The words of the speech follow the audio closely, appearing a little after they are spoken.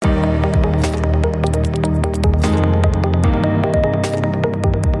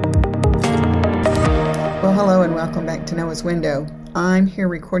to Noah's Window. I'm here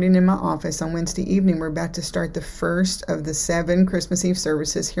recording in my office on Wednesday evening. We're about to start the first of the 7 Christmas Eve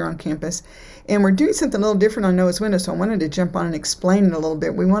services here on campus. And we're doing something a little different on Noah's Window, so I wanted to jump on and explain it a little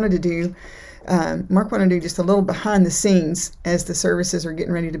bit. Mark wanted to do just a little behind the scenes as the services are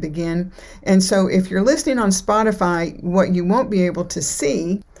getting ready to begin. And so if you're listening on Spotify, what you won't be able to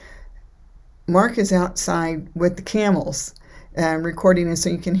see, Mark is outside with the camels recording, and so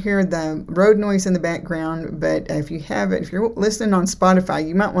you can hear the road noise in the background. But if you're listening on Spotify,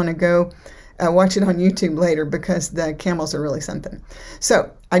 you might want to go watch it on YouTube later, because the camels are really something. So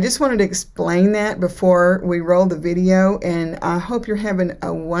I just wanted to explain that before we roll the video, and I hope you're having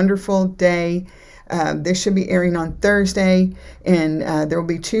a wonderful day. This should be airing on Thursday, and there will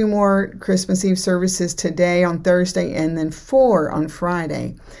be 2 more Christmas Eve services today on Thursday, and then 4 on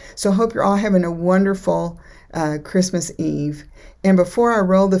Friday. So I hope you're all having a wonderful Christmas Eve. And before I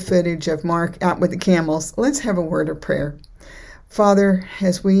roll the footage of Mark out with the camels, let's have a word of prayer. Father,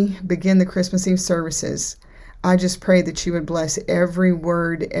 as we begin the Christmas Eve services, I just pray that you would bless every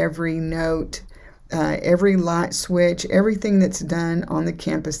word, every note, every light switch, everything that's done on the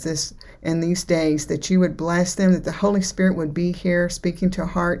campus these days, that you would bless them, that the Holy Spirit would be here speaking to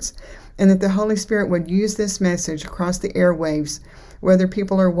hearts, and that the Holy Spirit would use this message across the airwaves, whether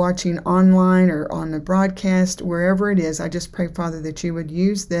people are watching online or on the broadcast, wherever it is. I just pray, Father, that you would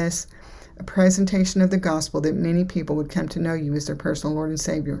use this presentation of the gospel, that many people would come to know you as their personal Lord and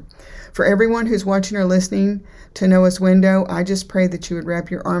Savior. For everyone who's watching or listening to Noah's Window, I just pray that you would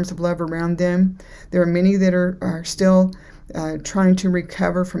wrap your arms of love around them. There are many that are still trying to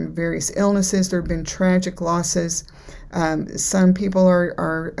recover from various illnesses. There have been tragic losses. Some people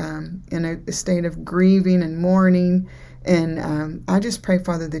are in a state of grieving and mourning. And I just pray,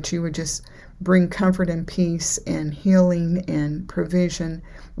 Father, that you would just bring comfort and peace and healing and provision.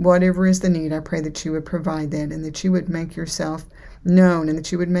 Whatever is the need, I pray that you would provide that, and that you would make yourself known, and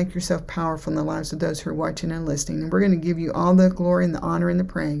that you would make yourself powerful in the lives of those who are watching and listening. And we're going to give you all the glory and the honor and the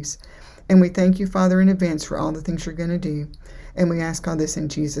praise. And we thank you, Father, in advance for all the things you're going to do. And we ask all this in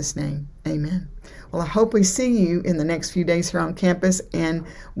Jesus' name. Amen. Well, I hope we see you in the next few days here on campus, and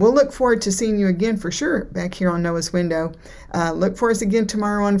we'll look forward to seeing you again for sure back here on Noah's Window. Look for us again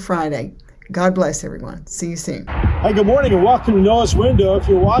tomorrow on Friday. God bless everyone. See you soon. Hey, good morning and welcome to Noah's Window. If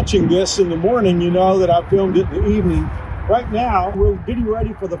you're watching this in the morning, you know that I filmed it in the evening. Right now, we're getting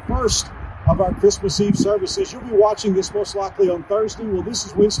ready for the first of our Christmas Eve services. You'll be watching this most likely on Thursday. Well, this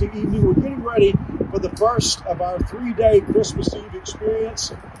is Wednesday evening. We're getting ready for the first of our 3-day Christmas Eve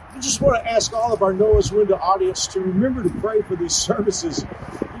experience. I just want to ask all of our Noah's Window audience to remember to pray for these services.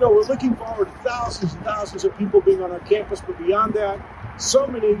 You know, we're looking forward to thousands and thousands of people being on our campus, but beyond that, so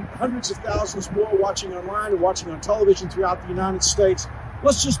many hundreds of thousands more watching online and watching on television throughout the United States.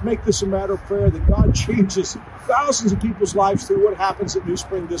 Let's just make this a matter of prayer that God changes thousands of people's lives through what happens at New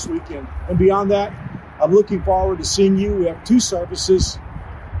Spring this weekend. And beyond that, I'm looking forward to seeing you. We have 2 services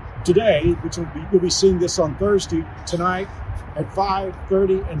today, which you'll be seeing this on Thursday tonight at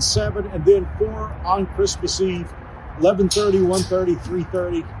 5:30 and 7, and then 4 on Christmas Eve, 11:30, 1:30,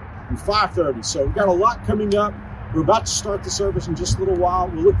 3:30, and 5:30. So we've got a lot coming up. We're about to start the service in just a little while.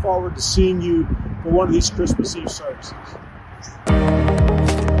 We look forward to seeing you for one of these Christmas Eve services.